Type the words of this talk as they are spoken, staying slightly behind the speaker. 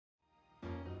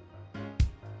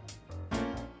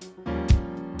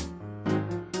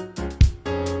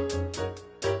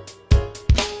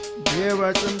there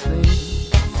are some things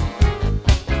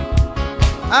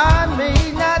I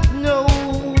may not know.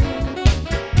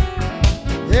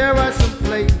 There are some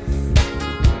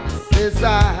places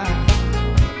I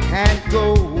can't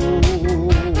go.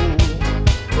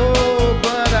 Oh,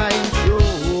 but I am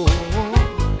sure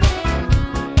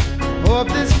of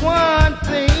this one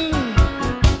thing,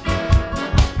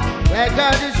 that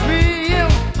God is real,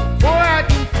 for I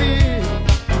can feel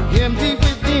Him deep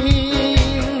within.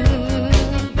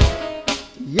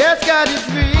 Yes, God is